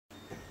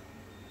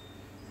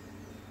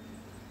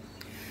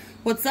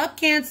What's up,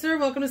 Cancer?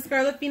 Welcome to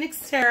Scarlet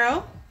Phoenix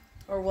Tarot,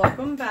 or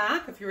welcome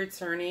back if you're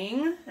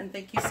returning, and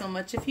thank you so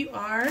much if you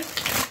are.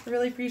 I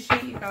really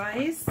appreciate you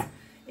guys.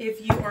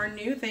 If you are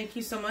new, thank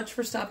you so much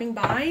for stopping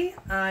by.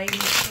 I'm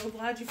so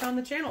glad you found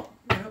the channel.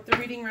 I hope the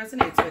reading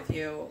resonates with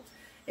you.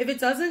 If it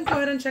doesn't, go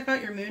ahead and check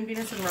out your moon,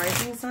 Venus, and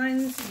rising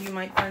signs. You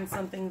might find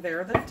something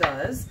there that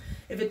does.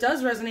 If it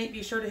does resonate,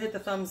 be sure to hit the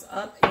thumbs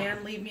up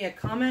and leave me a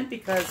comment,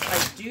 because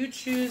I do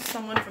choose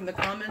someone from the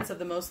comments of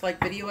the most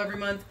liked video every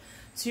month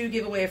to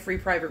give away a free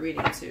private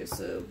reading to.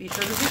 So be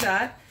sure to do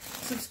that.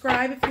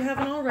 Subscribe if you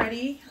haven't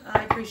already.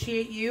 I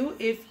appreciate you.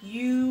 If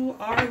you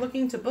are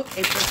looking to book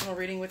a personal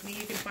reading with me,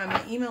 you can find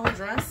my email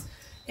address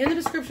in the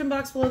description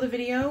box below the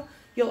video.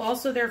 You'll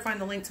also there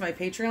find the link to my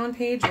Patreon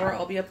page, where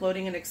I'll be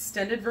uploading an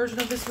extended version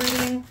of this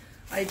reading.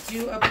 I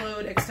do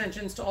upload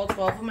extensions to all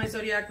 12 of my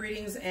Zodiac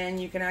readings, and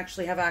you can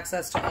actually have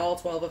access to all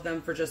 12 of them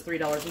for just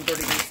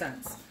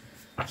 $3.33.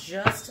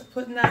 Just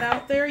putting that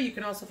out there. You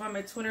can also find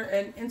my Twitter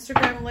and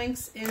Instagram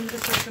links in the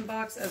description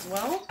box as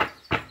well.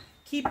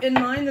 Keep in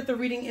mind that the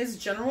reading is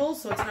general,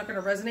 so it's not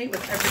going to resonate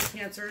with every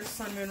Cancer,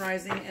 Sun, Moon,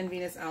 Rising, and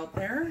Venus out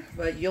there.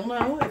 But you'll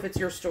know if it's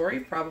your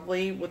story.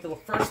 Probably with the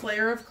first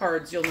layer of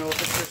cards, you'll know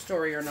if it's your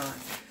story or not.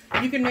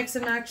 You can mix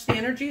and match the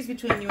energies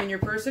between you and your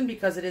person,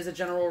 because it is a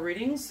general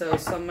reading. So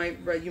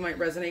you might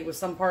resonate with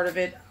some part of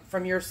it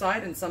from your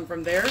side and some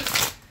from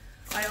theirs.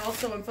 I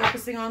also am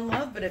focusing on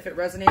love, but if it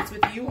resonates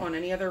with you on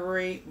any other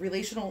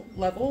relational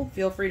level,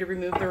 feel free to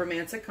remove the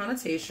romantic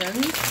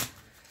connotations.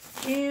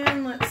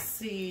 And let's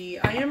see,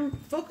 I am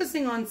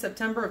focusing on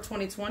September of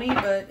 2020,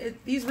 but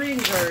these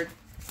readings are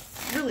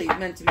really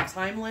meant to be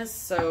timeless.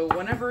 So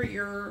whenever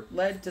you're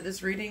led to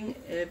this reading,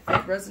 if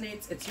it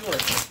resonates, it's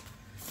yours.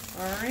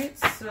 All right,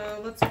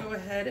 so let's go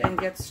ahead and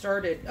get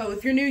started. Oh,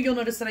 if you're new, you'll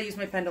notice that I use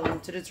my pendulum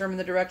to determine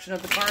the direction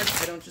of the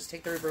cards. I don't just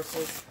take the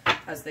reversals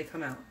as they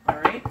come out. All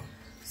right.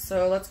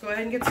 So let's go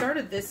ahead and get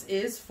started. This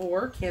is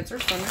for Cancer,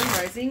 Sun, Moon,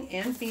 Rising,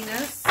 and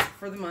Venus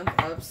for the month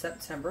of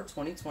September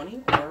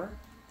 2020, or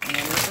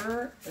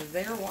whenever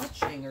they're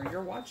watching or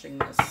you're watching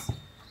this.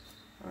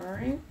 All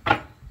right.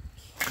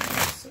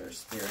 Cancer,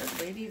 Spirit,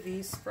 Lady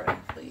V, spread,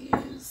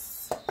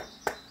 please.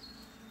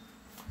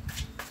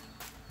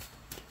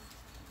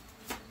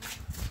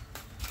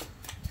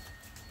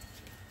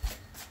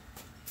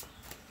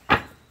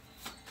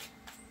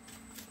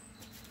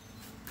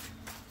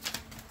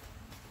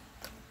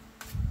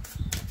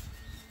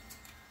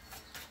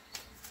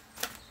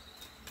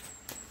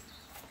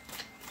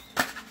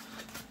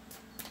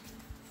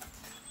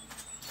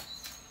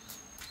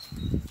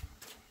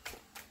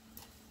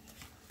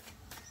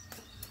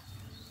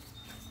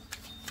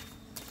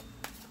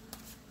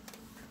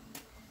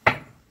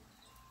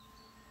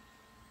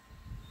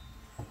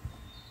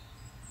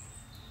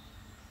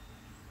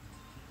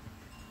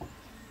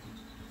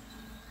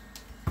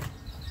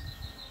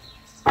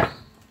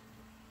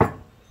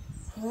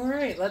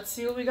 Alright, let's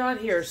see what we got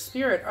here.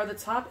 Spirit, are the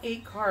top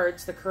 8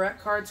 cards the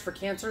correct cards for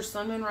Cancer,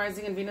 Sun, Moon,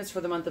 Rising, and Venus for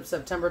the month of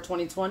September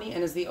 2020?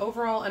 And is the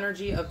overall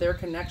energy of their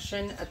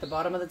connection at the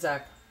bottom of the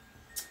deck?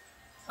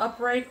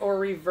 Upright or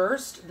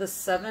reversed, the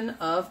 7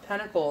 of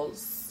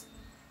Pentacles.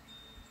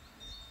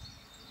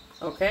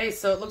 Okay,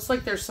 so it looks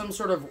like there's some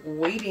sort of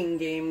waiting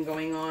game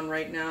going on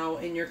right now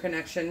in your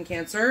connection,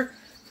 Cancer.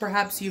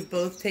 Perhaps you've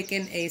both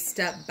taken a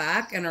step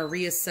back and are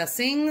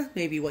reassessing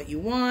maybe what you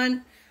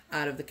want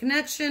out of the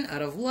connection,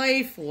 out of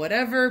life,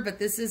 whatever. But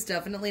this is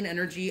definitely an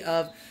energy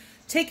of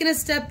taking a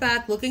step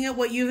back, looking at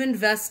what you've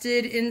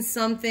invested in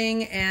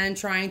something and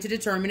trying to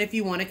determine if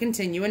you want to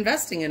continue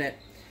investing in it.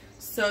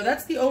 So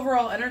that's the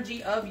overall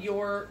energy of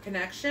your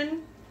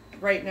connection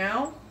right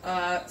now.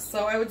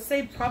 So I would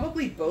say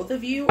probably both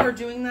of you are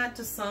doing that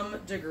to some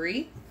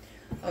degree.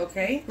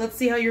 Okay, let's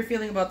see how you're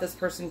feeling about this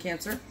person,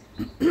 Cancer.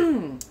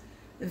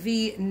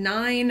 The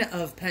 9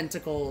 of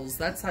Pentacles.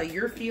 That's how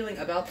you're feeling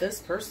about this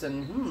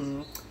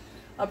person.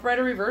 Upright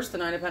or reverse, the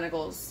 9 of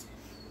Pentacles.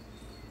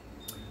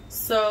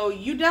 So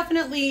you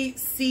definitely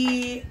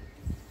see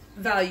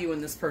value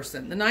in this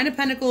person. The 9 of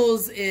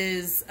Pentacles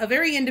is a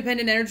very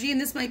independent energy,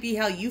 and this might be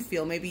how you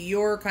feel. Maybe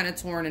you're kind of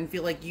torn and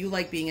feel like you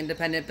like being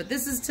independent, but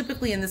this is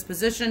typically in this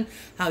position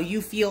how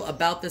you feel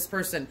about this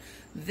person.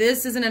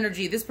 This is an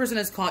energy. This person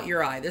has caught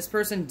your eye. This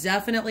person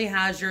definitely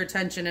has your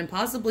attention, and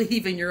possibly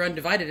even your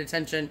undivided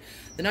attention.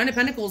 The 9 of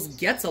Pentacles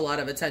gets a lot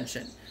of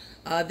attention.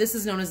 This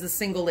is known as the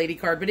single lady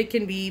card, but it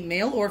can be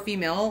male or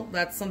female.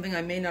 That's something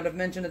I may not have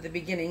mentioned at the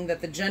beginning,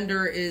 that the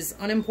gender is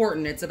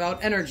unimportant. It's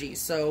about energy.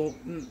 So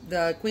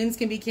the queens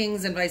can be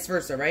kings and vice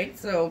versa, right?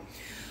 So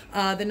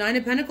the 9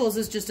 of Pentacles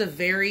is just a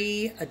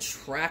very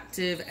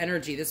attractive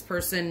energy. This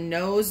person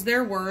knows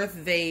their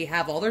worth. They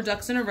have all their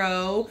ducks in a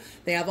row.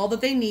 They have all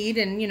that they need.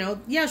 And, you know,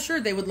 yeah,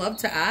 sure, they would love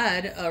to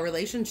add a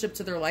relationship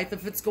to their life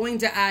if it's going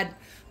to add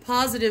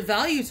positive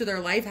value to their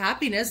life,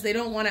 happiness. They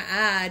don't want to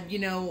add, you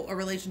know, a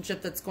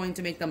relationship that's going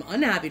to make them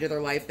unhappy to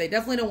their life. They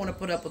definitely don't want to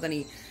put up with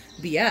any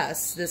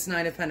BS, this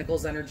 9 of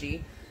Pentacles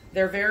energy.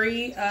 They're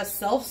very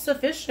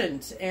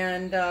self-sufficient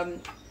and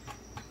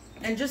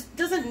just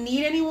doesn't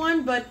need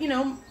anyone, but, you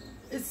know,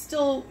 is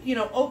still, you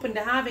know, open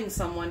to having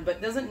someone,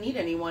 but doesn't need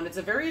anyone. It's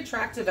a very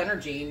attractive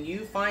energy, and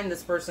you find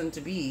this person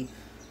to be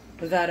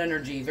that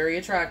energy. Very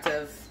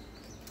attractive.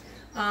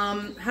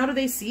 How do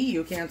they see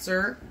you,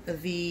 Cancer?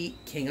 The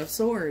King of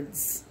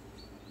Swords.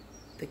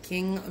 The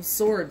King of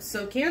Swords.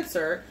 So,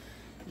 Cancer,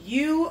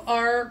 you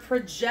are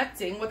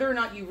projecting, whether or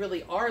not you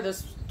really are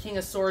this King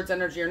of Swords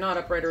energy or not,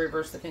 upright or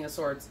reverse the King of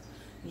Swords,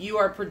 you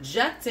are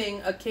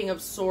projecting a King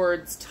of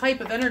Swords type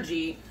of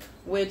energy,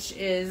 which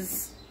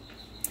is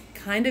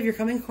kind of, you're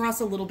coming across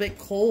a little bit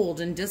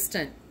cold and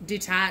distant,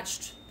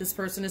 detached. This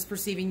person is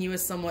perceiving you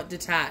as somewhat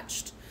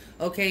detached,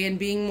 okay, and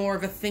being more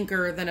of a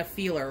thinker than a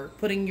feeler,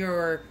 putting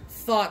your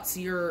thoughts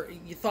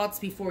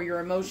before your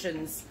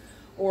emotions,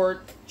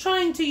 or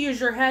trying to use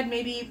your head,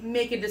 maybe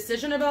make a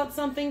decision about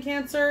something,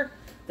 Cancer.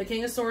 The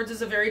King of Swords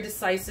is a very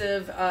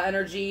decisive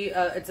energy.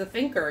 It's a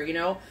thinker, you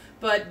know,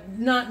 but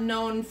not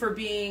known for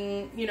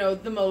being, you know,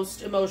 the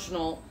most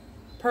emotional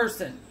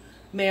person,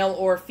 male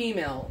or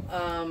female.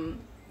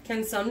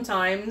 Can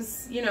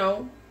sometimes, you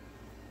know,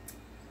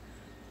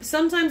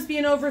 sometimes be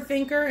an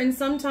overthinker, and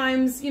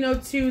sometimes, you know,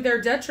 to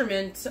their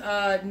detriment,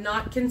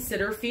 not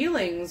consider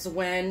feelings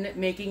when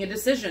making a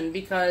decision,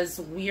 because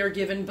we are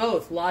given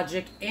both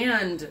logic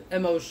and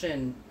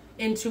emotion,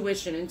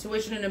 intuition.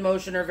 Intuition and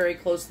emotion are very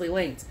closely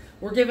linked.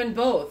 We're given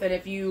both, and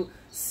if you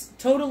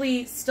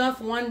totally stuff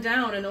one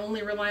down and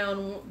only rely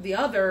on the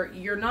other,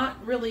 you're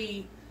not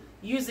really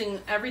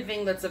using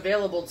everything that's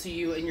available to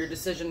you in your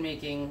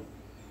decision-making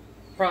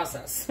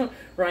process,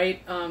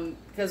 right?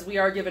 Because we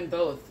are given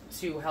both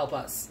to help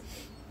us.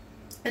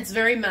 It's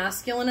very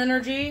masculine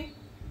energy,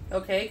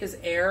 okay, because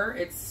air,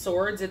 it's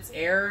swords, it's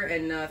air,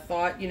 and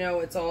thought, you know,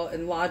 it's all,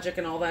 and logic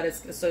and all that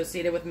is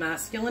associated with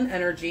masculine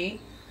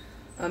energy,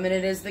 and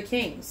it is the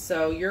king.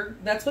 So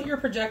that's what you're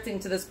projecting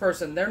to this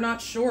person. They're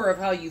not sure of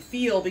how you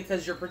feel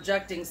because you're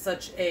projecting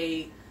such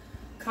a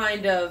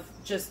kind of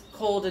just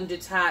cold and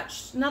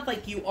detached, not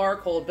like you are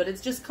cold, but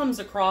it just comes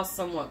across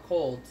somewhat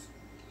cold.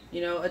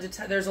 You know,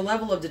 there's a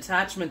level of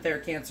detachment there,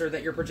 Cancer,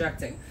 that you're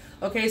projecting.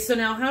 Okay, so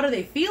now how do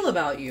they feel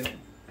about you?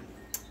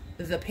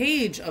 The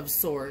Page of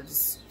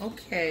Swords.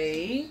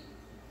 Okay.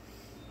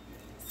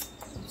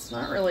 It's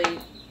not really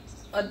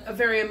a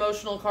very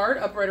emotional card.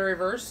 Upright or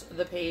reverse,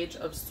 the Page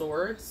of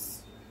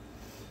Swords.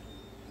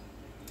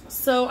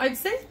 So I'd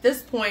say at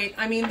this point,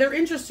 I mean, they're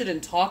interested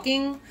in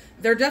talking.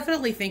 They're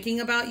definitely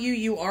thinking about you.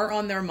 You are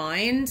on their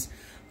mind.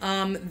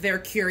 They're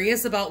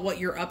curious about what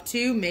you're up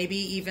to, maybe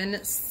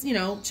even, you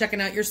know, checking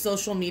out your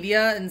social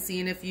media and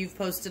seeing if you've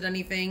posted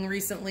anything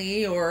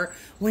recently or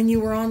when you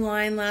were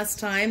online last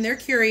time. They're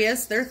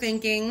curious, they're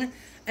thinking,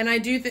 and I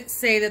do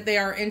say that they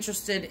are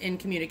interested in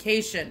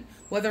communication.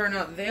 Whether or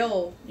not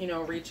they'll, you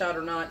know, reach out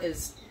or not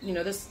is, you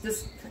know,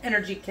 this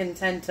energy can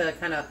tend to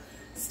kind of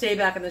stay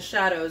back in the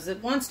shadows.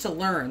 It wants to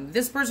learn.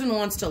 This person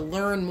wants to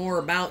learn more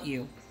about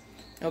you.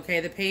 Okay,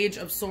 the Page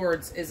of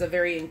Swords is a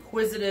very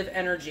inquisitive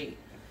energy.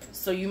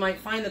 So you might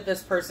find that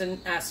this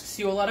person asks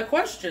you a lot of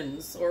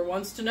questions or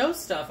wants to know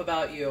stuff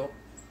about you,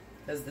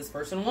 because this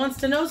person wants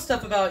to know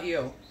stuff about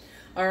you.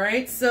 All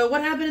right, so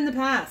what happened in the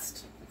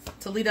past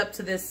to lead up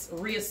to this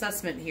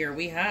reassessment here?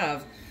 We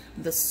have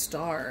the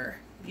Star.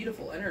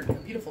 Beautiful energy,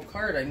 beautiful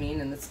card, I mean,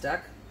 in this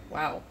deck.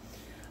 Wow.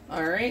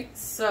 All right,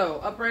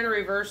 so upright or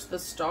reverse, the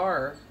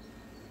Star.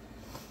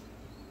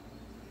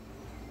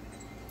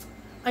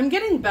 I'm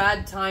getting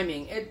bad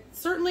timing. It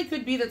certainly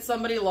could be that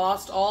somebody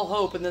lost all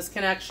hope in this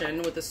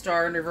connection with the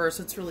Star in reverse.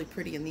 It's really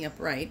pretty in the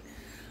upright.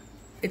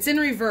 It's in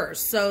reverse.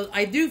 So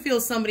I do feel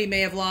somebody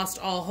may have lost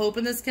all hope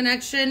in this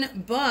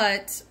connection,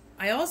 but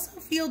I also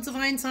feel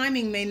divine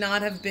timing may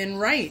not have been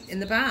right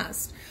in the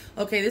past.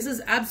 Okay, this is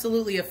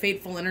absolutely a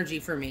fateful energy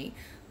for me.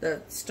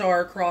 The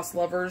Star cross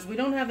lovers. We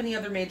don't have any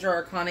other major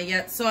arcana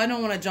yet, so I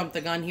don't want to jump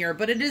the gun here,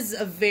 but it is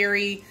a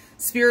very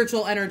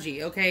spiritual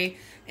energy, okay?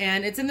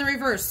 And it's in the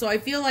reverse. So I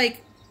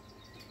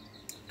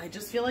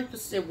just feel like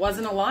this, it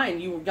wasn't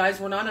aligned. You guys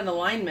were not in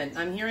alignment.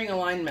 I'm hearing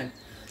alignment.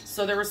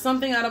 So there was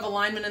something out of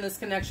alignment in this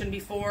connection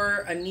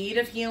before, a need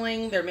of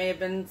healing. There may have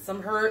been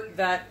some hurt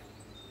that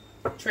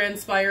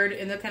transpired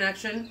in the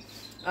connection.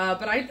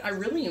 But I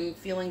really am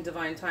feeling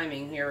divine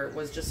timing here. It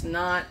was just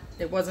not,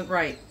 it wasn't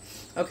right.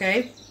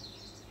 Okay?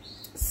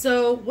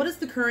 So what is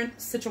the current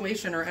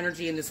situation or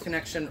energy in this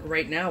connection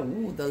right now?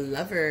 Ooh, the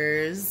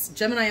Lovers.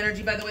 Gemini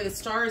energy, by the way, the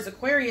Star is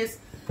Aquarius.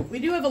 We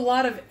do have a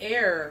lot of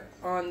air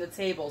on the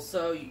table,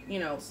 so, you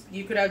know,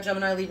 you could have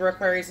Gemini, Libra,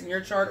 Aquarius in your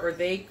chart, or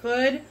they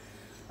could.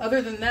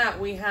 Other than that,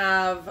 we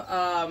have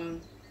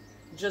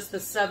just the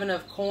 7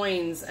 of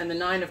coins and the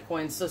 9 of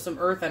coins, so some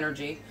earth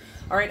energy.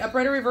 All right,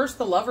 upright or reverse,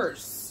 the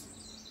Lovers.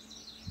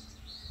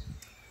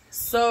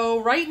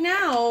 So right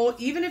now,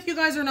 even if you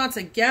guys are not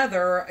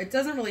together, it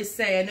doesn't really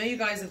say. I know you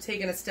guys have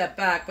taken a step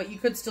back, but you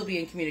could still be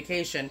in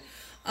communication.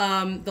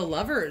 The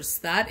Lovers,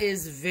 that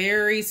is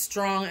very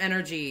strong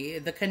energy.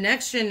 The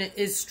connection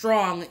is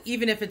strong,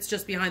 even if it's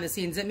just behind the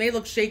scenes. It may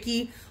look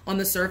shaky on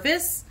the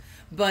surface,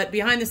 but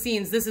behind the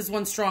scenes, this is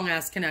one strong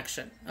ass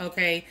connection.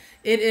 Okay.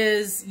 It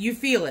is, you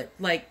feel it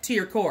like to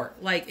your core.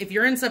 Like if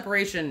you're in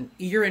separation,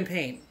 you're in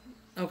pain.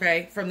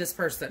 Okay. From this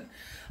person.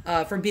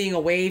 from being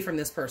away from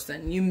this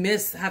person. You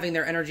miss having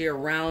their energy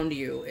around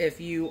you if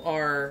you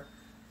are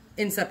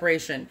in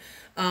separation.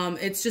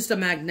 It's just a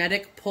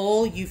magnetic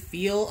pull. You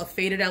feel a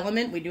fated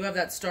element. We do have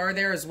that star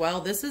there as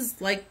well. This is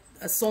like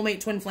a soulmate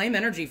twin flame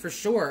energy for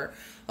sure.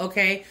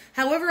 Okay.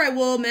 However, I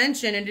will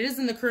mention, and it is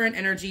in the current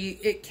energy,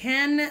 it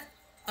can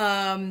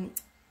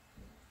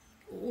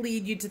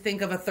lead you to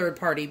think of a third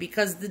party,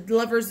 because the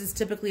Lovers is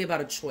typically about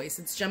a choice.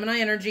 It's Gemini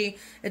energy.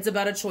 It's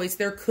about a choice.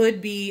 There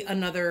could be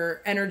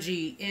another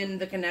energy in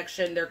the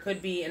connection. There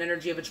could be an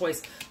energy of a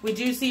choice. We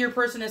do see your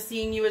person as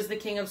seeing you as the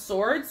King of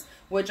Swords,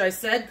 which I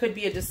said could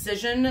be a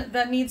decision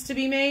that needs to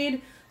be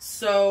made.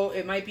 So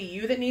it might be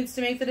you that needs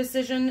to make the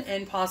decision,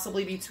 and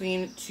possibly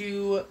between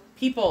two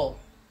people,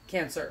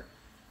 Cancer.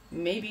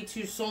 Maybe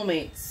two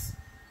soulmates.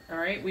 All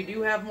right. We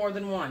do have more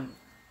than one.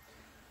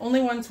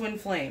 Only one twin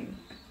flame,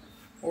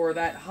 or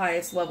that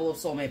highest level of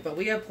soulmate. But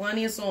we have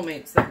plenty of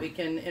soulmates that we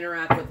can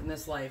interact with in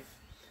this life.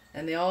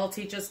 And they all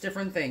teach us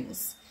different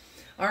things.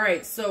 All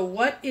right, so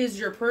what is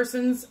your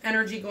person's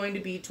energy going to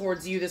be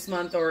towards you this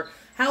month? Or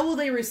how will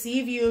they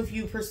receive you if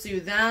you pursue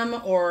them?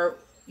 Or,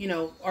 you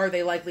know, are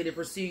they likely to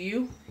pursue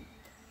you?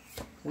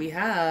 We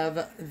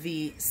have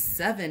the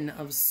Seven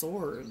of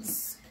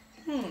Swords.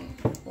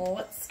 Well,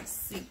 let's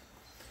see.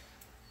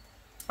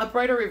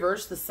 Upright or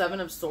reverse, the Seven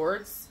of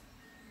Swords.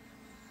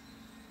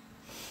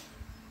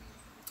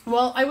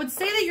 Well, I would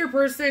say that your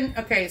person,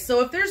 okay,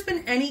 so if there's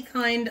been any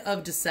kind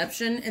of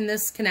deception in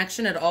this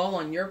connection at all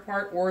on your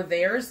part or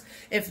theirs,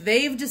 if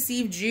they've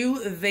deceived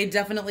you, they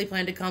definitely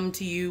plan to come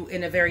to you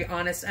in a very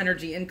honest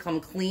energy and come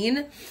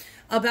clean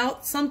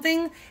about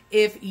something.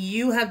 If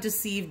you have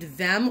deceived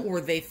them,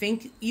 or they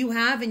think you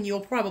have, and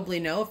you'll probably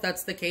know if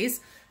that's the case,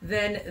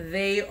 then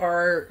they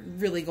are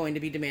really going to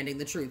be demanding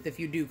the truth if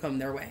you do come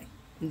their way.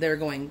 They're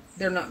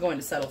not going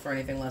to settle for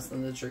anything less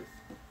than the truth.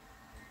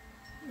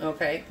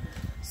 Okay,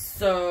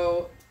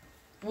 so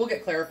we'll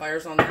get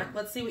clarifiers on that.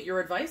 Let's see what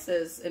your advice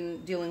is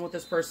in dealing with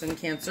this person,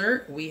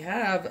 Cancer. We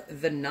have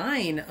the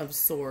Nine of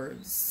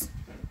Swords.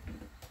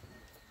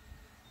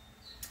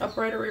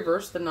 Upright or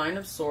reverse, the Nine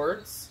of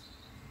Swords.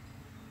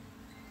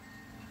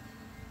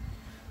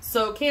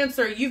 So,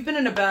 Cancer, you've been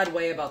in a bad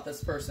way about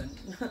this person.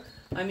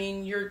 I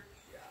mean, you're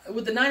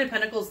with the Nine of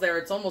Pentacles there.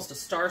 It's almost a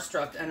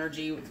starstruck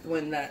energy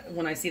when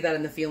I see that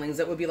in the feelings.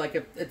 It would be like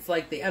it's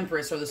like the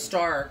Empress or the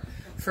Star.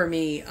 For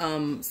me,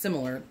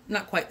 similar,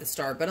 not quite the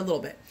Star, but a little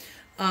bit,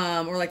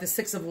 or like the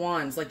Six of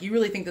Wands. Like, you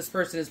really think this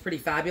person is pretty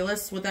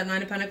fabulous with that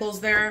Nine of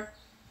Pentacles there.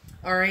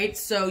 All right,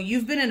 so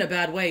you've been in a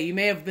bad way. You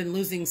may have been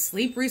losing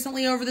sleep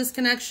recently over this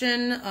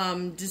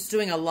connection, just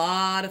doing a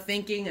lot of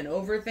thinking and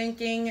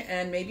overthinking,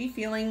 and maybe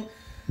feeling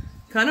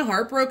kind of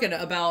heartbroken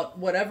about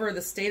whatever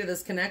the state of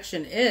this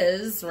connection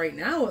is right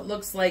now. It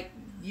looks like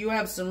you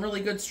have some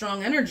really good,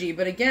 strong energy,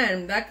 but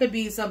again, that could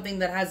be something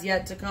that has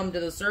yet to come to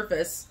the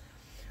surface.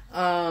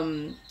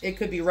 It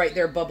could be right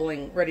there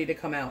bubbling, ready to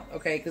come out,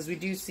 okay? Because we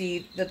do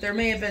see that there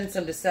may have been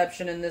some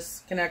deception in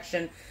this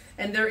connection,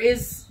 and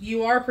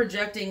you are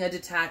projecting a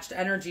detached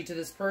energy to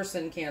this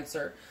person,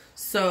 Cancer.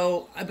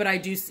 So, but I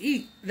do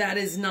see that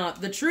is not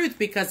the truth,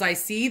 because I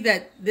see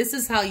that this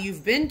is how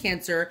you've been,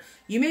 Cancer.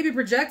 You may be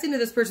projecting to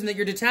this person that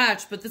you're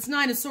detached, but this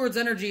Nine of Swords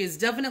energy is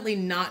definitely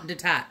not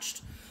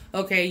detached,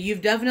 okay?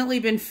 You've definitely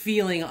been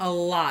feeling a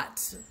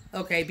lot,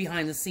 okay,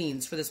 behind the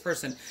scenes for this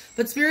person.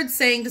 But Spirit's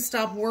saying to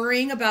stop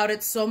worrying about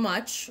it so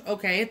much,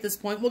 okay? At this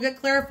point, we'll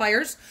get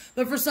clarifiers.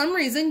 But for some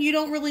reason, you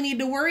don't really need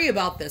to worry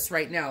about this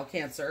right now,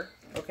 Cancer.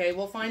 Okay,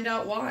 we'll find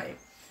out why.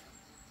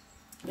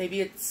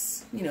 Maybe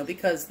it's, you know,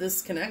 because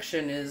this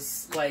connection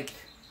is, like,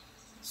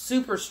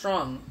 super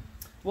strong.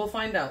 We'll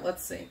find out.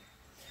 Let's see.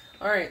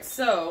 All right,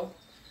 so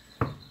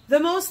the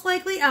most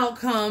likely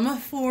outcome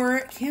for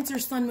Cancer,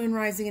 Sun, Moon,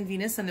 Rising, and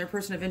Venus and their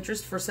person of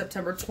interest for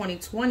September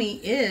 2020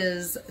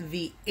 is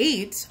the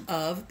Eight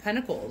of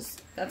Pentacles.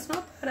 That's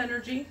not bad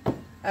energy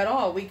at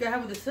all. We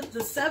have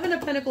the Seven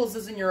of Pentacles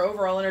is in your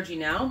overall energy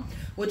now,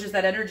 which is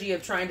that energy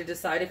of trying to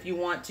decide if you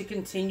want to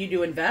continue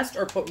to invest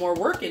or put more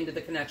work into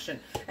the connection.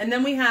 And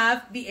then we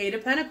have the Eight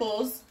of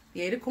Pentacles,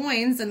 the Eight of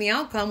Coins, and the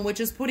outcome, which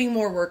is putting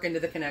more work into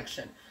the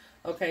connection.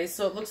 Okay,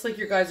 so it looks like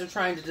you guys are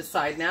trying to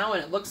decide now,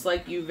 and it looks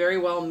like you very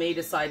well may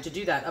decide to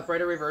do that.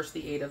 Upright or reverse,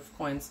 the Eight of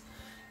Coins.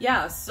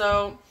 Yeah,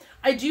 so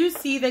I do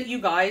see that you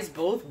guys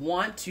both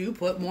want to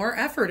put more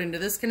effort into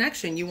this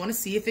connection. You want to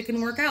see if it can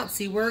work out,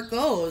 see where it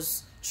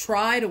goes,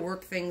 try to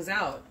work things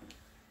out.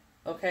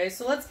 Okay,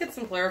 so let's get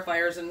some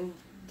clarifiers and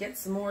get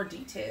some more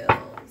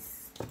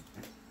details.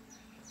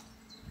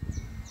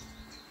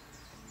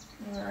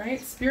 All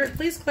right, Spirit,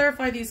 please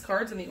clarify these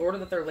cards in the order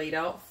that they're laid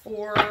out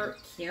for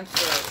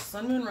Cancer.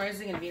 Sun, Moon,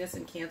 Rising, and Venus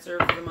in Cancer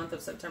for the month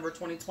of September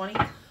 2020,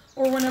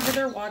 or whenever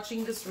they're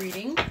watching this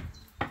reading.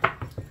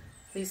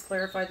 Please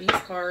clarify these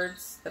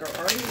cards that are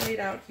already laid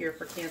out here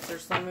for Cancer,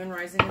 Sun, Moon,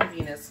 Rising, and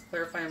Venus.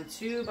 Clarify them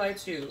 2 by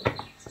 2.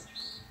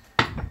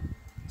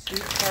 2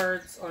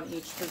 cards on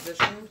each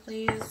position,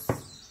 please.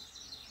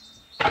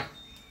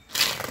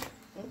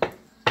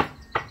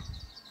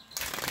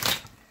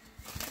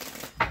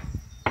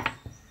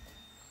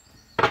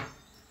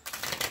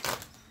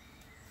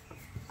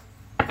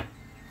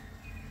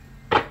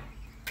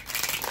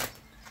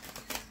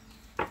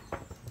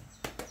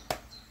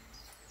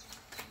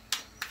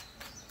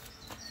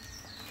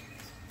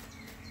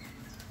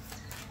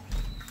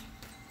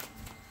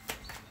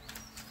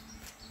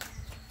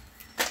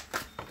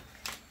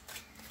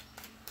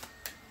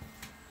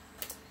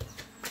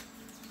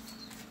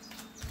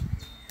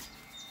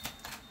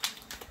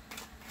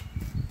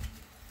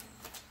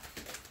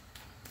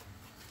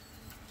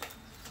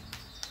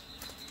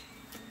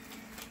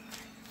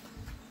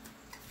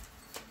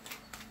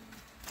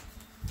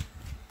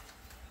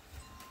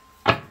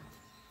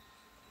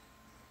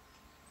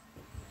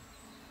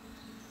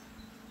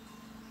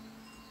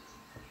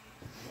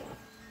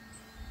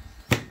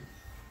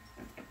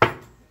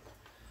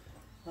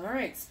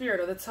 right, Spirit,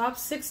 are the top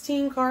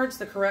 16 cards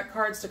the correct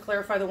cards to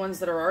clarify the ones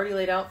that are already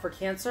laid out for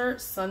Cancer,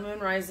 Sun, Moon,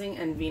 Rising,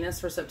 and Venus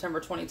for September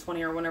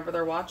 2020 or whenever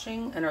they're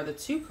watching? And are the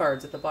 2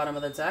 cards at the bottom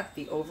of the deck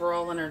the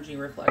overall energy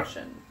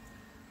reflection?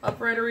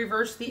 Upright or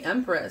reverse, the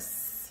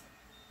Empress.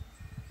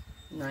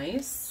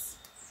 Nice.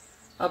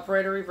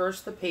 Upright or reverse,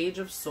 the Page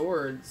of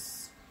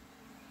Swords.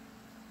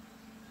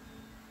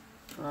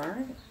 All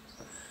right.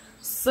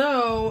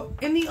 So,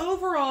 in the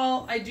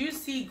overall, I do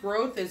see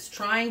growth is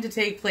trying to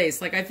take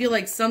place. Like, I feel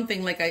like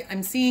something, like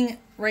I'm seeing,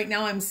 right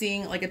now I'm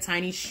seeing like a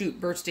tiny shoot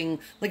bursting,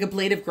 like a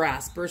blade of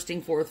grass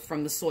bursting forth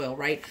from the soil,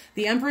 right?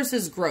 The Empress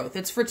is growth.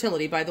 It's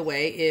fertility, by the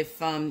way.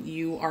 If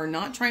you are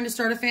not trying to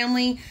start a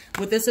family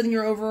with this in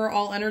your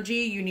overall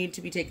energy, you need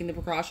to be taking the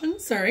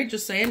precautions. Sorry,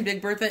 just saying. Big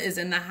Bertha is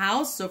in the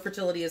house, so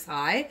fertility is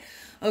high.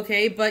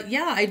 Okay, but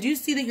yeah, I do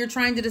see that you're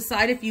trying to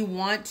decide if you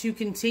want to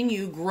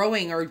continue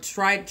growing or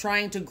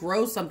trying to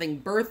grow something,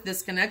 birth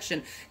this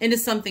connection into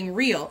something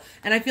real.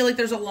 And I feel like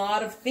there's a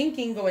lot of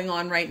thinking going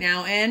on right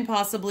now, and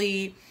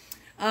possibly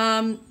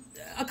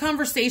a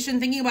conversation,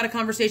 thinking about a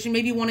conversation,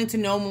 maybe wanting to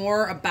know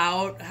more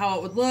about how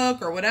it would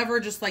look or whatever.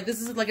 Just like,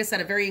 this is, like I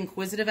said, a very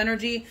inquisitive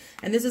energy,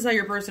 and this is how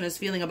your person is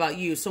feeling about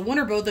you. So one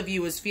or both of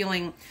you is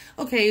feeling,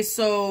 okay,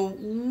 so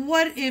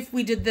what if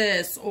we did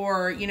this,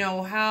 or, you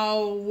know,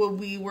 how would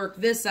we work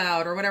this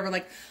out, or whatever.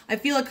 Like, I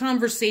feel a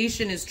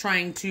conversation is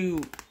trying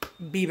to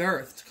be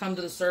birthed, come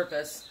to the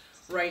surface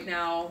right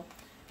now.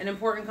 An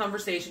important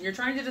conversation. You're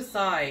trying to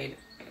decide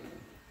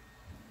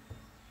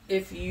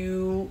if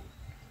you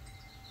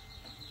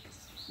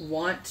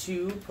want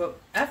to put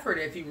effort,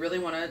 if you really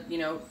want to, you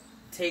know,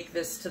 take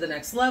this to the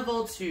next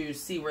level, to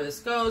see where this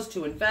goes,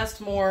 to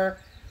invest more.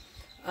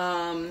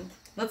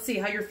 Let's see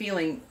how you're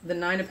feeling. The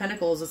 9 of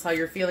Pentacles is how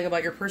you're feeling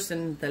about your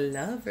person. The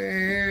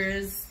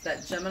Lovers,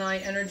 that Gemini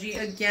energy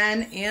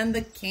again, and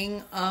the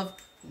King of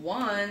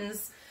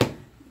Wands.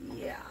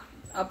 Yeah.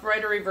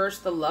 Upright or reverse,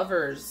 the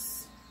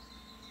Lovers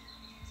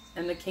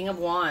and the King of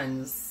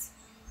Wands.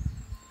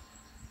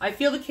 I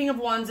feel the King of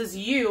Wands is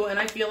you, and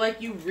I feel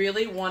like you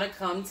really want to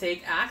come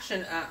take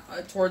action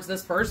towards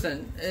this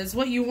person. Is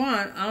what you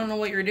want. I don't know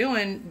what you're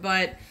doing,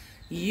 but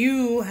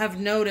you have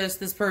noticed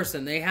this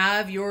person. They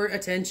have your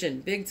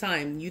attention big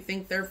time. You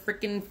think they're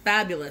freaking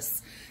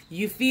fabulous.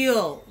 You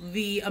feel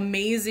the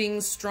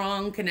amazing,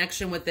 strong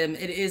connection with them.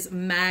 It is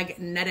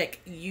magnetic.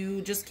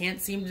 You just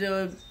can't seem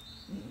to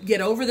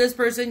get over this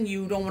person.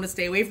 You don't want to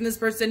stay away from this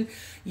person.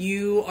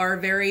 You are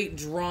very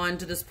drawn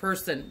to this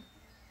person.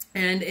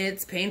 And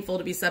it's painful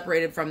to be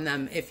separated from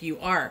them if you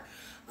are.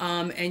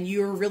 And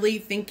you're really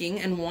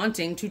thinking and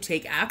wanting to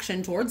take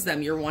action towards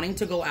them. You're wanting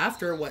to go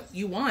after what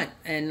you want.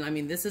 And I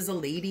mean, this is a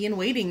lady in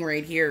waiting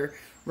right here,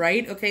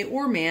 right? Okay,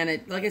 or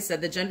man, like I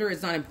said, the gender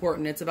is not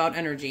important. It's about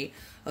energy.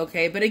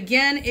 Okay, but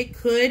again, it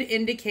could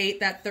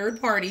indicate that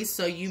third party,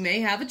 so you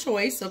may have a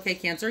choice. Okay,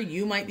 Cancer,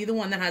 you might be the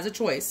one that has a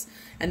choice.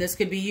 And this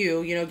could be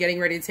you, you know, getting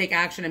ready to take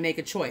action and make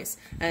a choice.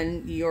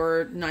 And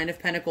your 9 of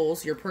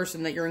Pentacles, your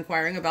person that you're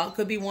inquiring about,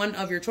 could be one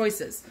of your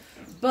choices.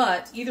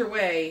 But either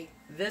way,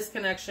 this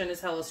connection is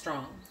hella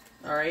strong,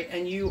 all right?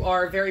 And you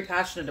are very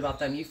passionate about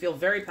them. You feel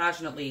very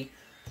passionately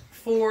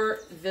for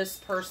this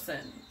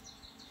person,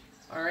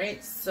 all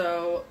right?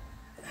 So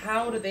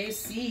how do they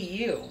see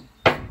you?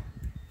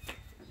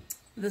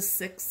 The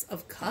 6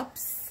 of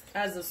Cups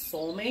as a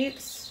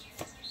soulmate.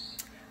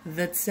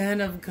 The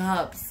 10 of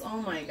Cups.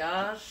 Oh my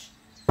gosh.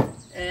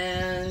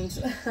 And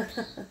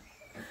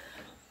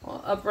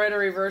well, upright or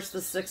reverse,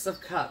 the 6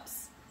 of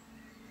Cups.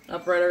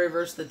 Upright or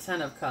reverse, the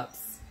 10 of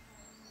Cups.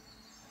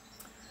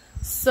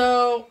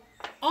 So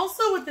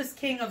also with this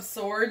King of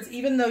Swords,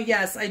 even though,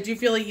 yes, I do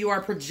feel like you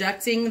are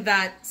projecting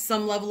that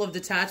some level of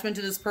detachment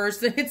to this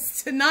person,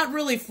 it's not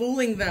really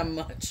fooling them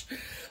much.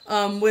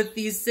 With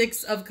these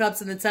 6 of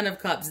Cups and the 10 of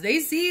Cups, they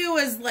see you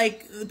as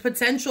like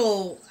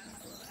potential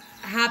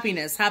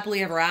happiness,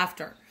 happily ever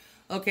after.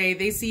 Okay,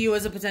 they see you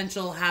as a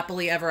potential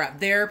happily ever after.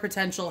 Their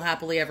potential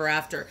happily ever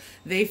after.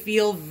 They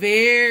feel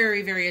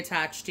very, very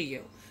attached to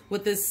you.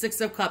 With this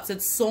 6 of Cups,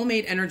 it's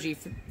soulmate energy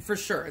for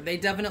sure. They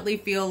definitely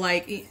feel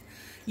like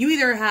you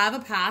either have a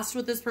past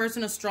with this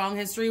person, a strong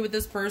history with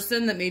this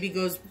person that maybe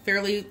goes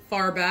fairly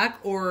far back,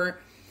 or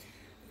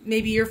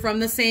maybe you're from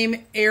the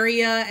same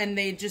area and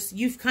they just,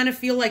 you kind of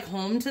feel like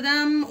home to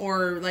them,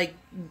 or like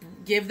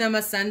give them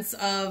a sense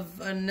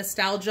of a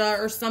nostalgia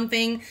or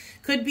something.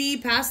 Could be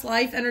past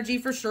life energy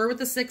for sure with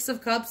the 6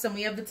 of Cups, and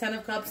we have the 10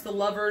 of Cups, the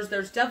Lovers.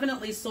 There's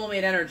definitely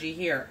soulmate energy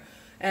here.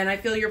 And I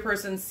feel your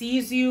person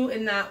sees you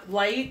in that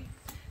light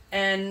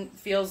and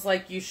feels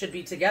like you should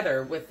be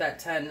together with that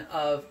 10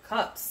 of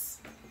Cups.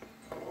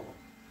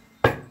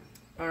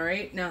 All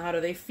right, now how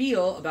do they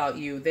feel about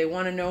you? They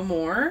want to know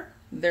more.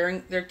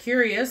 They're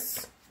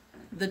curious.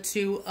 The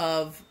 2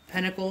 of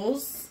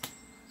Pentacles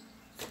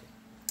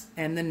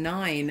and the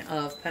 9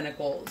 of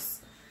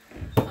Pentacles.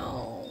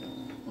 Oh.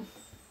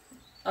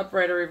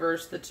 Upright or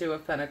reversed, the 2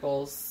 of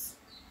Pentacles.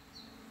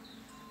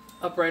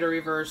 Upright or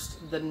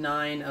reversed, the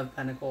 9 of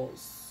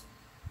Pentacles.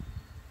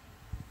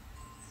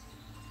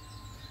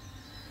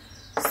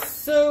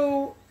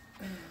 So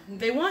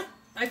they want,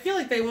 I feel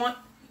like they want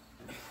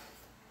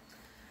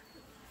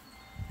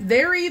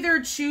they're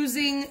either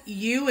choosing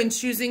you and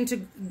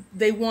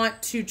they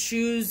want to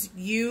choose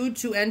you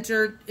to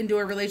enter into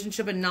a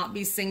relationship and not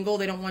be single.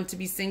 They don't want to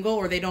be single,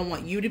 or they don't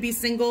want you to be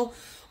single,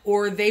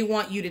 or they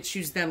want you to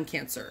choose them,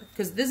 Cancer.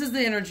 Because this is the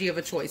energy of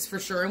a choice for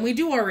sure. And we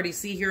do already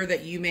see here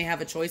that you may have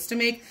a choice to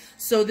make.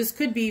 So this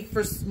could be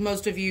for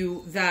most of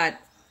you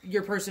that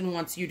your person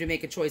wants you to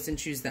make a choice and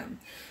choose them.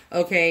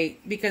 Okay.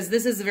 Because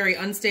this is a very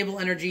unstable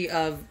energy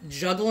of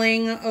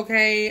juggling.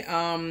 Okay.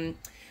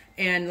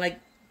 And like,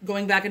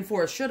 going back and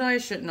forth, should I,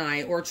 shouldn't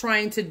I? Or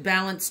trying to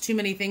balance too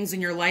many things in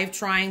your life,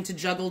 trying to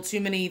juggle too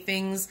many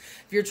things.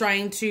 If you're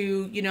trying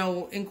to, you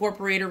know,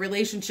 incorporate a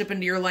relationship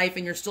into your life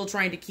and you're still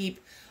trying to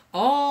keep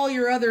all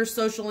your other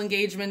social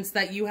engagements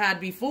that you had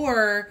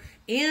before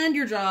and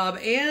your job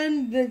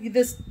and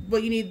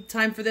what you need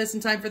time for this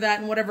and time for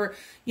that and whatever,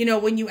 you know,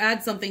 when you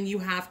add something, you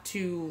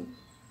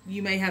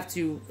may have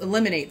to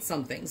eliminate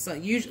something. So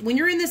when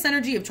you're in this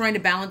energy of trying to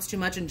balance too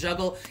much and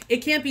juggle, it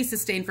can't be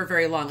sustained for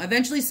very long.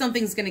 Eventually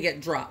something's going to get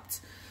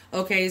dropped.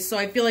 Okay. So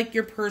I feel like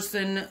your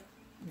person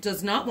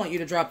does not want you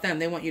to drop them.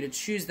 They want you to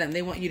choose them.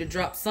 They want you to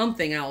drop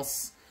something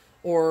else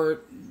or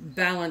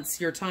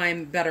balance your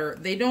time better.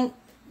 They don't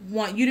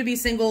want you to be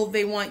single.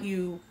 They want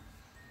you.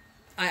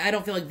 I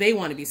don't feel like they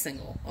want to be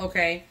single.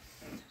 Okay.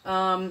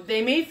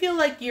 They may feel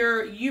like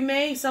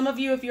some of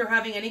you, if you're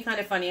having any kind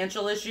of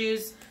financial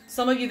issues,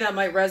 some of you that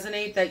might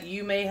resonate, that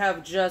you may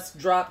have just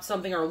dropped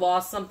something or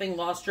lost something,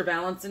 lost your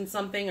balance in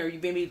something, or you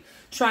may be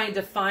trying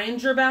to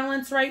find your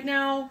balance right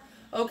now.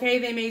 Okay,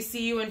 they may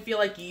see you and feel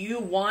like you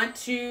want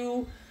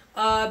to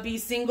be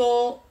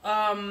single,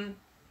 and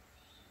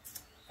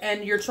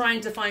you're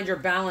trying to find your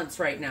balance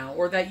right now,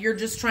 or that you're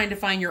just trying to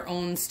find your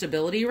own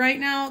stability right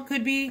now. It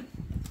could be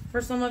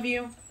for some of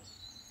you,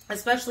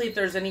 especially if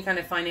there's any kind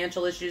of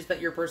financial issues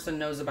that your person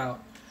knows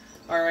about.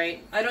 All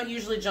right. I don't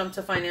usually jump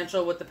to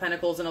financial with the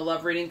pentacles in a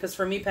love reading, because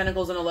for me,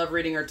 pentacles in a love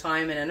reading are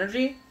time and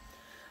energy.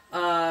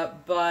 And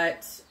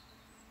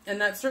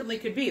that certainly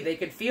could be. They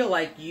could feel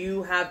like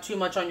you have too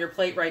much on your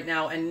plate right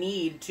now and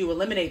need to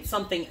eliminate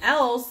something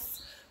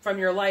else from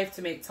your life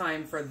to make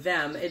time for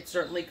them. It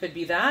certainly could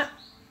be that.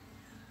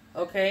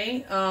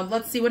 Okay.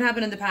 Let's see what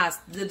happened in the past.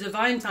 The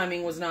divine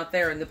timing was not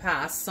there in the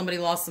past. Somebody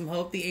lost some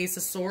hope. The Ace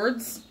of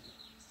Swords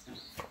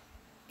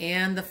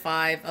and the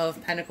Five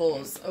of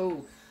Pentacles.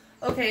 Oh,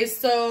 okay,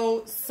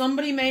 so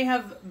somebody may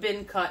have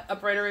been cut,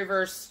 upright or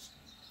reversed,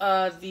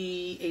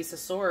 the Ace of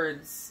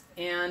Swords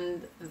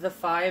and the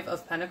Five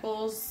of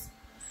Pentacles.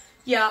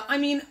 Yeah, I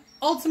mean,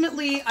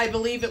 ultimately, I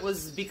believe it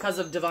was because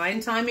of divine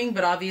timing,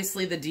 but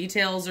obviously the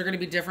details are going to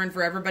be different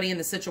for everybody in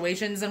the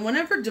situations. And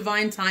whenever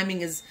divine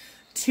timing is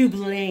to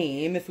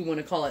blame, if we want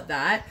to call it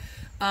that,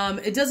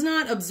 it does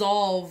not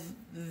absolve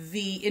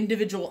the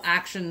individual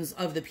actions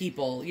of the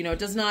people. You know, it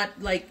does not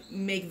like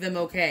make them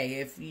okay.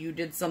 If you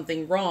did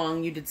something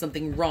wrong, you did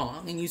something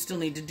wrong, and you still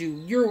need to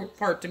do your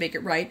part to make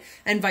it right,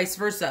 and vice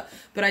versa.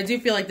 But I do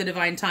feel like the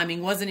divine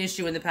timing was an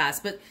issue in the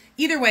past. But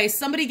either way,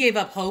 somebody gave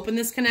up hope in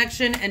this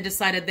connection and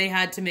decided they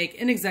had to make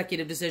an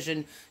executive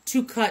decision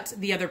to cut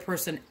the other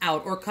person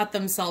out, or cut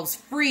themselves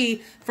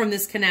free from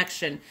this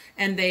connection.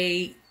 And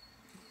they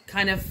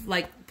kind of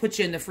like put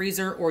you in the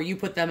freezer, or you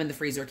put them in the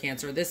freezer,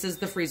 Cancer. This is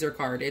the freezer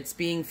card. It's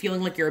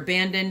feeling like you're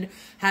abandoned,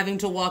 having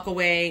to walk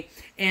away,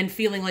 and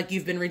feeling like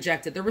you've been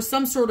rejected. There was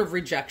some sort of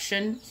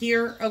rejection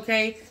here,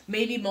 okay?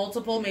 Maybe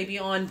multiple, maybe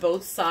on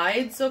both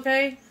sides,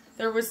 okay?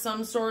 There was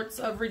some sorts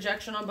of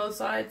rejection on both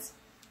sides.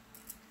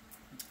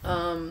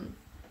 And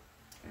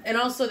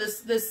also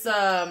this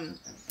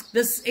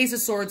Ace of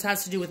Swords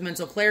has to do with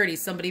mental clarity.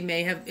 Somebody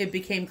may have, it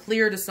became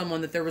clear to someone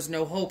that there was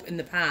no hope in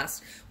the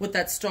past with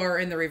that star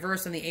in the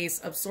reverse and the Ace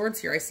of Swords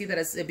here. I see that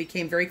as it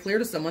became very clear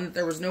to someone that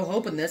there was no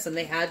hope in this, and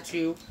they had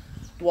to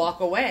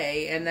walk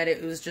away, and that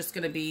it was just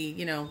going to be,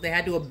 you know, they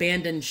had to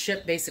abandon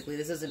ship, basically.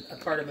 This isn't a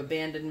card of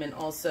abandonment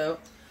also.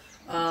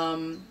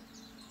 But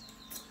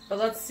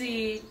let's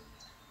see.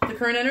 The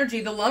current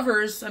energy, the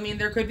Lovers, I mean,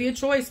 there could be a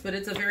choice, but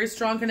it's a very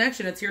strong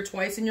connection. It's here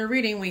twice in your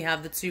reading. We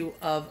have the Two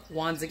of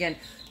Wands again.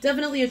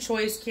 Definitely a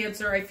choice,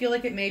 Cancer. I feel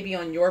like it may be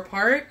on your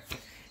part.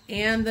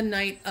 And the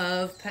Knight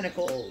of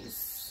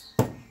Pentacles.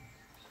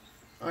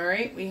 All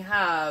right, we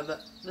have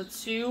the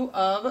Two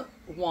of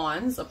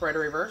Wands, upright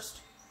or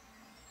reversed.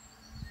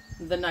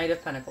 The Knight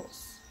of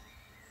Pentacles.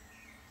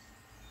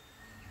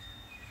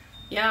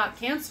 Yeah,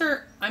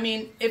 Cancer, I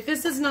mean, if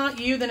this is not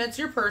you, then it's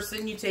your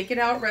person. You take it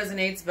how it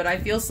resonates, but I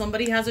feel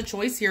somebody has a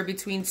choice here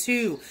between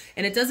two.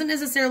 And it doesn't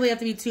necessarily have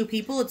to be two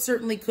people. It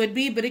certainly could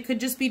be, but it could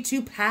just be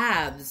two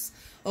paths.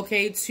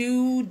 Okay,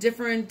 two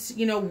different,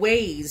 you know,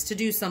 ways to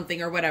do something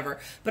or whatever.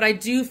 But I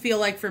do feel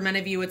like for many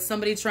of you, it's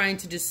somebody trying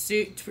to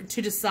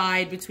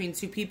decide between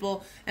two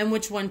people and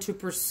which one to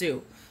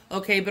pursue.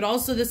 Okay, but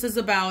also this is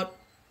about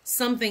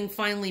something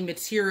finally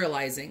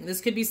materializing.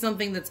 This could be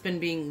something that's been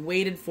being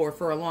waited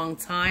for a long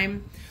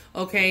time,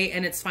 okay,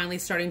 and it's finally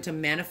starting to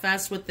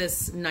manifest with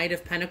this Knight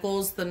of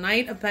Pentacles. The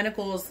Knight of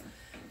Pentacles,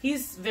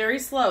 he's very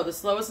slow. The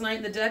slowest knight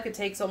in the deck. It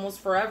takes almost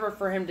forever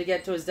for him to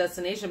get to his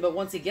destination, but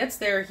once he gets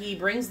there, he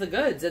brings the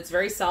goods. It's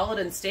very solid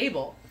and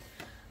stable.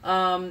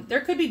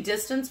 There could be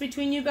distance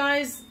between you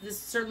guys. This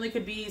certainly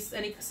could be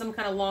some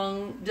kind of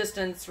long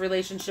distance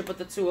relationship with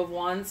the Two of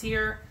Wands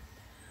here.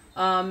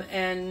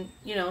 And,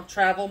 you know,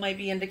 travel might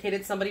be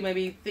indicated. Somebody might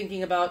be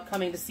thinking about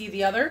coming to see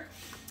the other.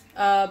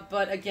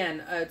 But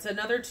again, it's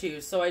another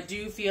 2. So I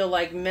do feel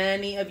like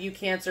many of you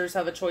Cancers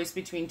have a choice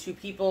between 2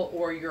 people,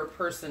 or your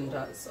person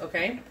does,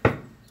 okay?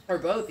 Or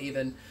both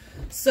even.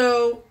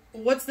 So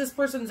what's this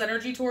person's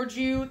energy towards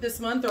you this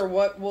month, or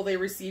what will they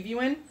receive you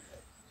in?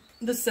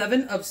 The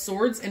 7 of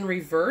Swords in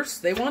reverse.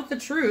 They want the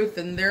truth,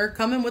 and they're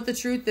coming with the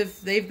truth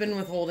if they've been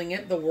withholding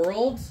it. The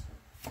World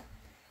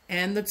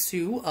and the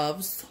 2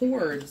 of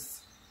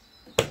Swords.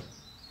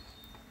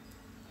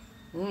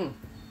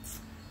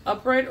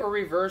 Upright or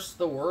reverse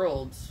the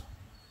World.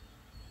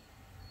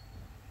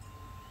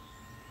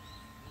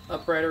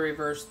 Upright or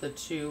reverse the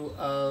 2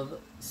 of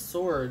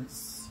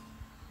Swords.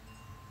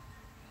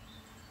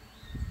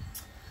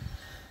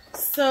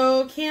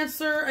 So,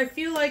 Cancer, I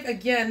feel like,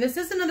 again, this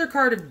is another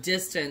card of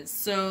distance.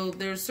 So,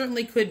 there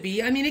certainly could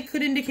be. I mean, it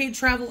could indicate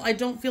travel. I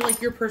don't feel like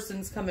your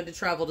person's coming to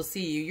travel to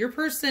see you. Your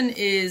person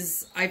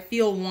is, I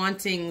feel,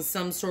 wanting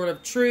some sort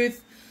of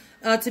truth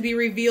to be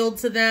revealed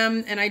to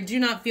them. And I do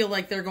not feel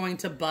like they're going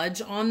to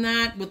budge on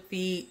that. With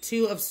the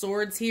 2 of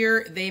Swords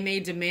here, they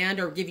may demand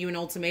or give you an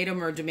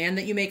ultimatum or demand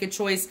that you make a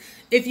choice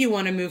if you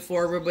want to move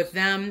forward with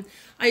them.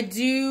 I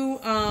do...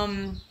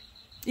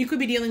 You could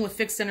be dealing with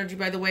fixed energy,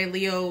 by the way,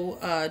 Leo,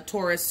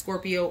 Taurus,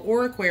 Scorpio,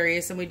 or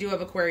Aquarius. And we do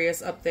have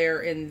Aquarius up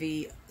there in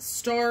the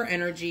star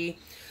energy.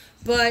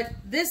 But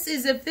this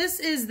is, if this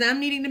is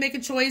them needing to make a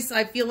choice,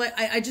 I feel like,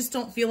 I just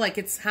don't feel like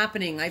it's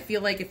happening. I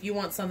feel like if you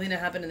want something to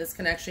happen in this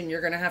connection,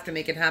 you're going to have to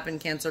make it happen,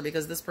 Cancer,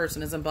 because this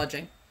person isn't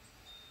budging.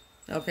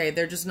 Okay,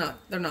 they're just not,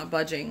 they're not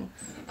budging.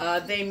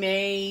 They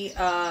may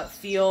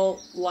feel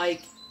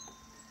like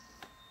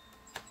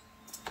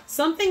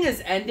something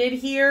has ended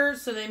here,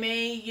 so they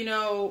may, you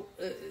know,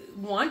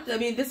 I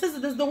mean,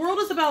 the world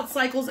is about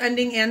cycles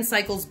ending and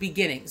cycles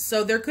beginning.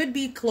 So there could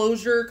be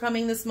closure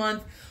coming this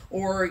month,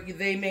 or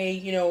they may,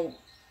 you know,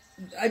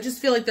 I just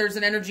feel like there's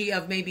an energy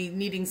of maybe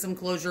needing some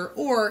closure,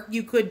 or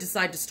you could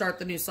decide to start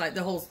the new cycle,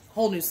 the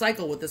whole new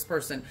cycle with this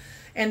person.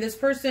 And this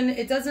person,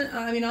 it doesn't,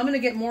 I mean, I'm going to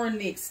get more in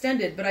the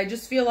extended, but I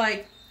just feel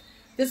like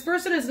this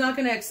person is not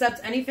going to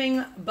accept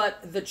anything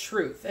but the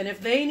truth. And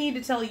if they need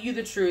to tell you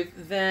the truth,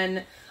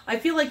 then I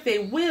feel like they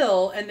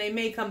will, and they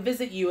may come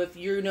visit you if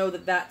you know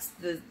that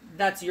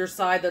that's your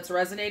side that's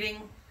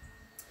resonating.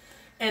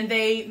 And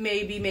they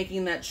may be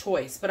making that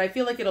choice. But I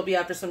feel like it'll be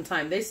after some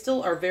time. They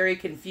still are very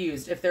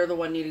confused if they're the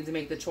one needing to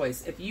make the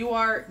choice. If you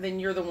are, then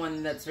you're the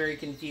one that's very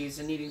confused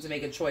and needing to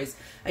make a choice.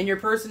 And your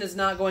person is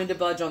not going to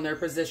budge on their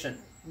position.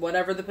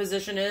 Whatever the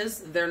position is,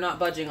 they're not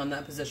budging on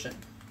that position.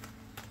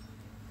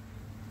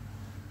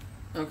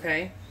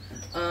 Okay.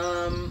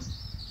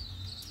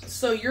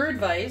 So your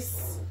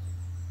advice...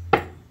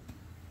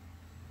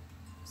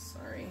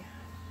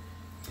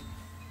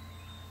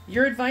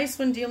 Your advice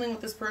when dealing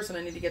with this person,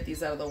 I need to get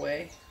these out of the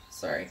way.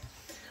 Sorry.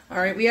 All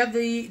right, we have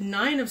the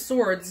 9 of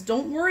Swords.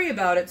 Don't worry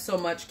about it so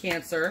much,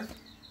 Cancer.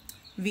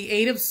 The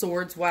 8 of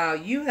Swords. Wow,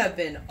 you have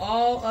been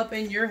all up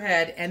in your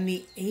head. And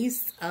the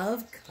Ace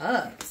of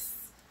Cups.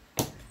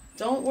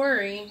 Don't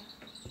worry.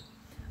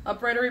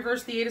 Upright or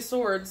reverse the 8 of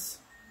Swords.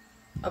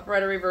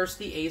 Upright or reverse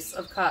the Ace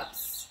of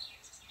Cups.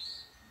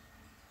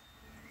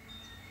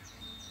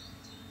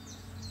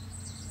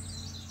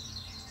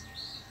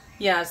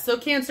 Yeah, so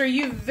Cancer,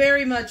 you've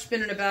very much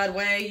been in a bad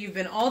way. You've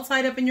been all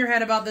tied up in your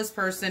head about this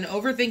person,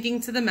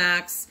 overthinking to the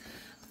max.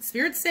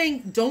 Spirit's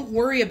saying, don't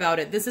worry about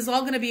it. This is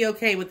all going to be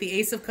okay. With the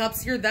Ace of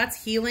Cups here,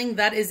 that's healing.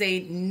 That is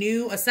a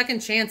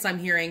second chance, I'm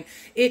hearing.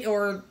 It,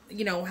 or,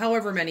 you know,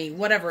 however many,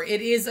 whatever. It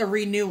is a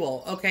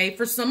renewal, okay?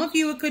 For some of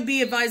you, it could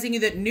be advising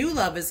you that new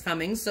love is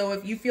coming. So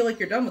if you feel like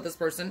you're done with this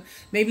person,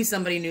 maybe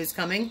somebody new is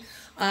coming.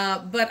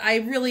 But I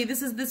really,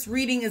 this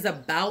reading is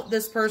about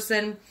this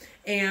person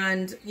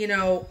and, you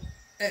know,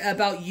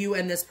 about you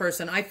and this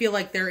person. I feel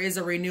like there is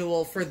a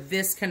renewal for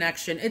this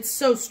connection. It's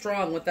so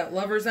strong with that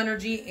Lover's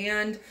energy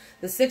and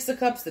the 6 of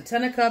Cups, the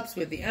 10 of Cups,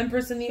 with the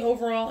Empress and the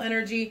overall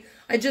energy.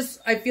 I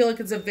feel like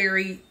it's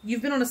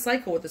you've been on a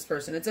cycle with this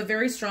person. It's a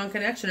very strong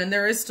connection, and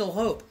there is still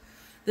hope.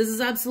 This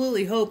is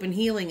absolutely hope and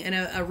healing and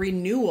a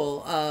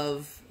renewal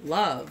of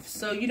love.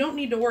 So you don't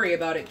need to worry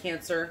about it,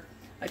 Cancer.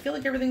 I feel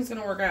like everything's going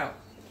to work out.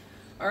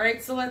 All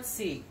right, so let's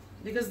see.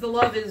 Because the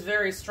love is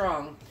very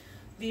strong.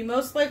 The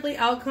most likely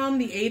outcome,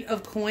 the 8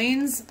 of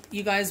Coins.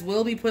 You guys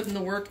will be putting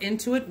the work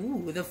into it.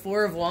 Ooh, the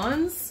 4 of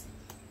Wands.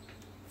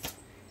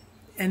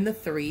 And the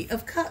 3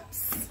 of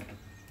Cups.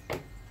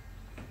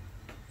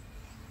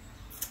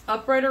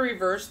 Upright or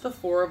reverse, the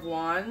 4 of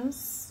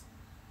Wands.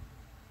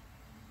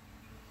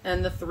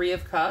 And the 3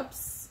 of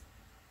Cups.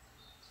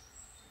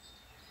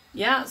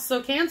 Yeah,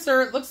 so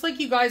Cancer, it looks like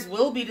you guys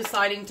will be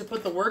deciding to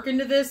put the work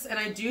into this, and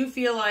I do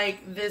feel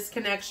like this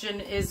connection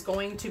is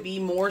going to be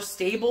more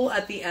stable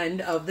at the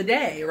end of the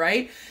day,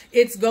 right?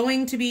 It's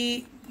going to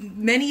be,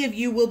 many of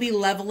you will be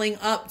leveling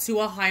up to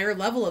a higher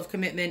level of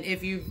commitment.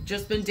 If you've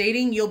just been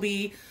dating, you'll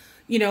be,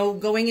 you know,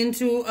 going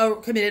into a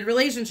committed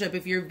relationship.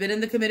 If you've been in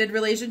the committed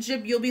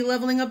relationship, you'll be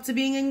leveling up to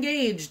being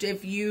engaged.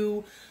 If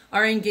you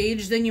are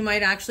engaged, then you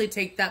might actually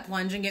take that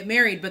plunge and get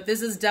married. But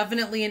this is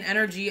definitely an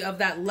energy of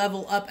that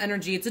level up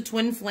energy. It's a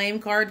twin flame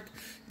card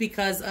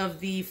because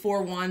of the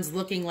 4 wands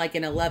looking like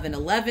an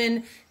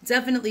 11-11.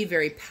 Definitely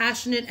very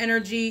passionate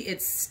energy.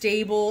 It's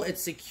stable,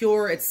 it's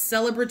secure, it's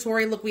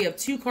celebratory. Look, we have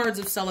 2 cards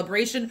of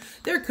celebration.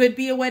 There could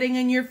be a wedding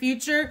in your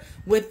future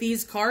with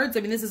these cards. I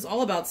mean, this is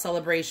all about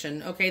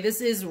celebration, okay?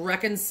 This is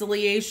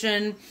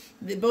reconciliation.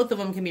 Both of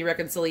them can be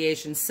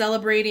reconciliation.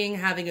 Celebrating,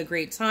 having a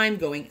great time,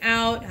 going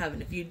out,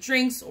 having a few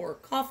drinks or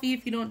coffee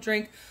if you don't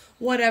drink,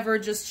 whatever.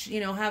 Just, you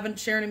know,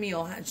 sharing a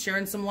meal,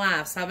 sharing some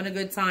laughs, having a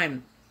good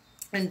time.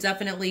 And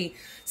definitely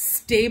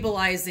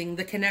stabilizing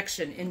the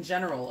connection in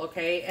general,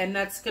 okay? And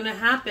that's going to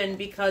happen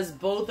because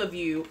both of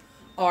you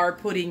are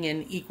putting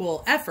in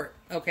equal effort,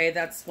 okay?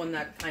 That's when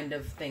that kind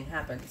of thing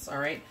happens, all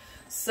right?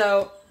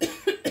 So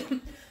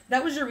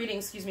that was your reading,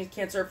 excuse me,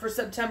 Cancer, for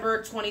September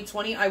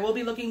 2020. I will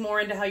be looking more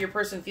into how your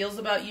person feels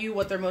about you,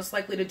 what they're most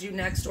likely to do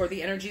next, or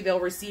the energy they'll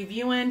receive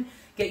you in.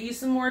 Get you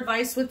some more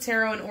advice with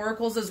tarot and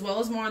oracles, as well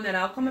as more on that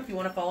outcome. If you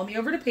want to follow me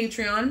over to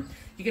Patreon,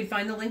 you can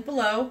find the link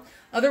below.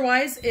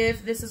 Otherwise,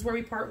 if this is where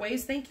we part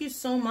ways, thank you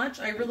so much.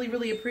 I really,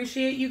 really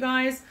appreciate you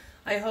guys.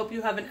 I hope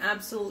you have an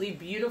absolutely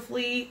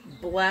beautifully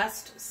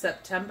blessed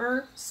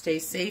September. Stay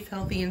safe,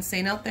 healthy, and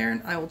sane out there,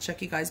 and I will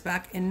check you guys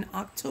back in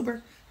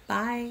October.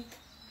 Bye.